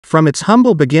From its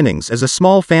humble beginnings as a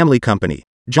small family company,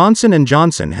 Johnson &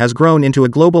 Johnson has grown into a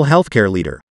global healthcare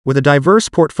leader, with a diverse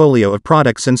portfolio of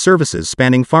products and services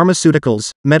spanning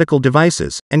pharmaceuticals, medical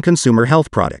devices, and consumer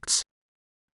health products.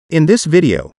 In this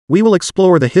video, we will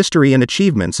explore the history and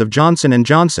achievements of Johnson &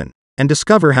 Johnson, and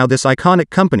discover how this iconic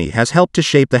company has helped to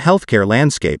shape the healthcare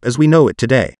landscape as we know it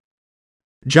today.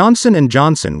 Johnson &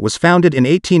 Johnson was founded in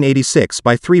 1886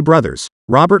 by three brothers,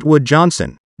 Robert Wood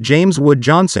Johnson, James Wood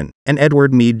Johnson, and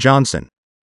Edward Mead Johnson.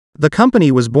 The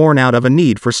company was born out of a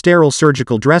need for sterile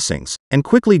surgical dressings, and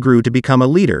quickly grew to become a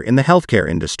leader in the healthcare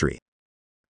industry.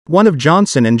 One of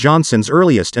Johnson & Johnson's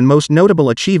earliest and most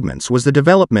notable achievements was the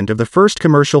development of the first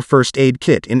commercial first aid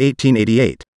kit in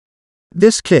 1888.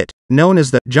 This kit, known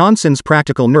as the Johnson's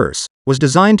Practical Nurse, was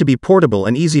designed to be portable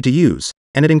and easy to use,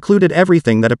 and it included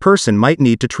everything that a person might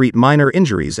need to treat minor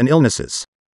injuries and illnesses.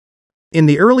 In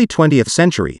the early 20th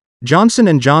century,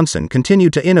 Johnson & Johnson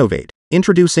continued to innovate,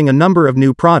 introducing a number of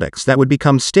new products that would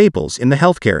become staples in the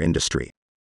healthcare industry.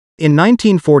 In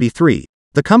 1943,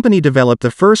 the company developed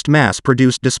the first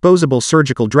mass-produced disposable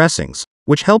surgical dressings,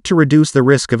 which helped to reduce the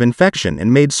risk of infection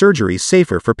and made surgeries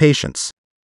safer for patients.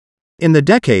 In the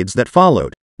decades that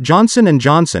followed, Johnson &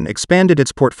 Johnson expanded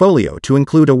its portfolio to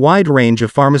include a wide range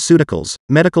of pharmaceuticals,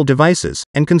 medical devices,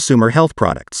 and consumer health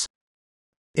products.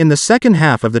 In the second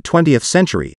half of the 20th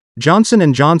century,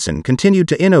 Johnson & Johnson continued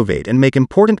to innovate and make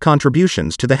important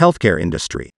contributions to the healthcare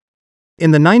industry.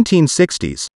 In the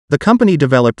 1960s, the company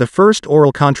developed the first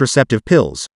oral contraceptive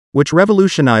pills, which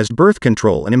revolutionized birth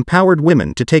control and empowered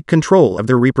women to take control of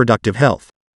their reproductive health.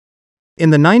 In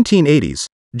the 1980s,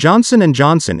 Johnson &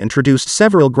 Johnson introduced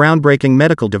several groundbreaking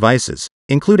medical devices,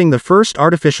 including the first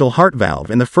artificial heart valve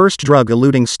and the first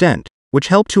drug-eluting stent, which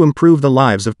helped to improve the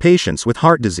lives of patients with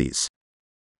heart disease.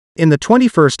 In the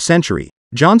 21st century,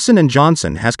 Johnson &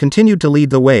 Johnson has continued to lead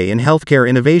the way in healthcare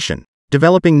innovation,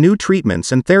 developing new treatments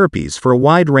and therapies for a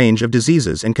wide range of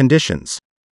diseases and conditions.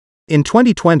 In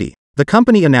 2020, the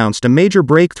company announced a major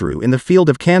breakthrough in the field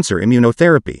of cancer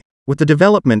immunotherapy, with the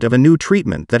development of a new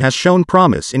treatment that has shown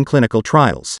promise in clinical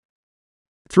trials.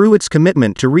 Through its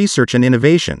commitment to research and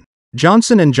innovation,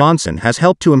 Johnson & Johnson has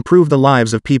helped to improve the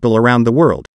lives of people around the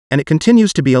world, and it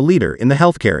continues to be a leader in the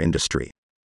healthcare industry.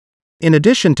 In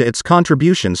addition to its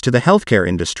contributions to the healthcare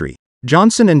industry,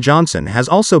 Johnson & Johnson has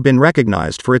also been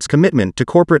recognized for its commitment to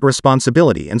corporate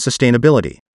responsibility and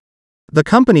sustainability. The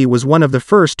company was one of the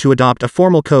first to adopt a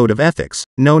formal code of ethics,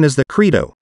 known as the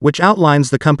Credo, which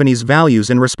outlines the company's values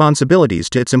and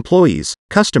responsibilities to its employees,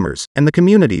 customers, and the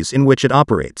communities in which it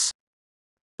operates.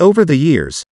 Over the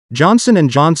years, Johnson &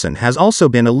 Johnson has also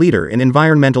been a leader in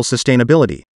environmental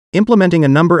sustainability, implementing a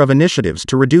number of initiatives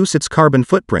to reduce its carbon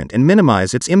footprint and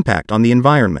minimize its impact on the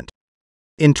environment.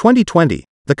 In 2020,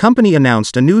 the company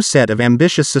announced a new set of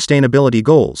ambitious sustainability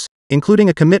goals, including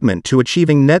a commitment to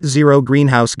achieving net zero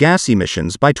greenhouse gas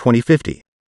emissions by 2050.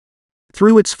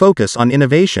 Through its focus on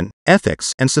innovation,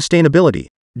 ethics, and sustainability,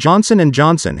 Johnson &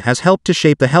 Johnson has helped to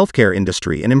shape the healthcare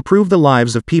industry and improve the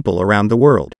lives of people around the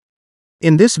world.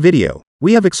 In this video,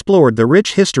 we have explored the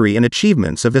rich history and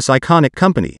achievements of this iconic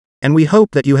company, and we hope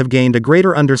that you have gained a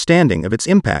greater understanding of its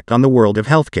impact on the world of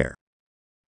healthcare.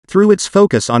 Through its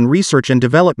focus on research and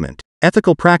development,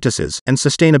 ethical practices, and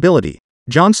sustainability,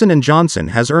 Johnson & Johnson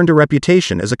has earned a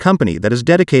reputation as a company that is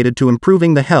dedicated to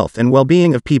improving the health and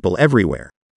well-being of people everywhere.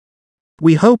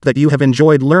 We hope that you have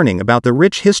enjoyed learning about the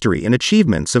rich history and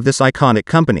achievements of this iconic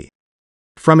company.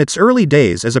 From its early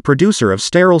days as a producer of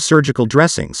sterile surgical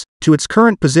dressings, to its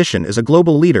current position as a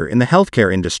global leader in the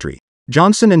healthcare industry,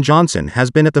 Johnson & Johnson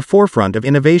has been at the forefront of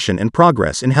innovation and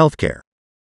progress in healthcare.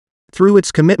 Through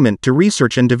its commitment to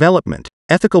research and development,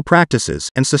 ethical practices,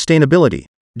 and sustainability,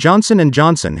 Johnson &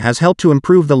 Johnson has helped to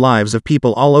improve the lives of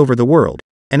people all over the world,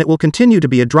 and it will continue to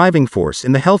be a driving force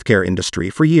in the healthcare industry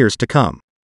for years to come.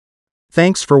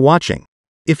 Thanks for watching.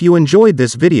 If you enjoyed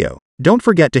this video, don't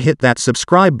forget to hit that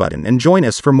subscribe button and join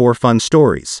us for more fun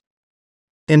stories.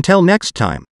 Until next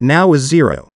time, now is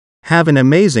zero. Have an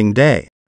amazing day.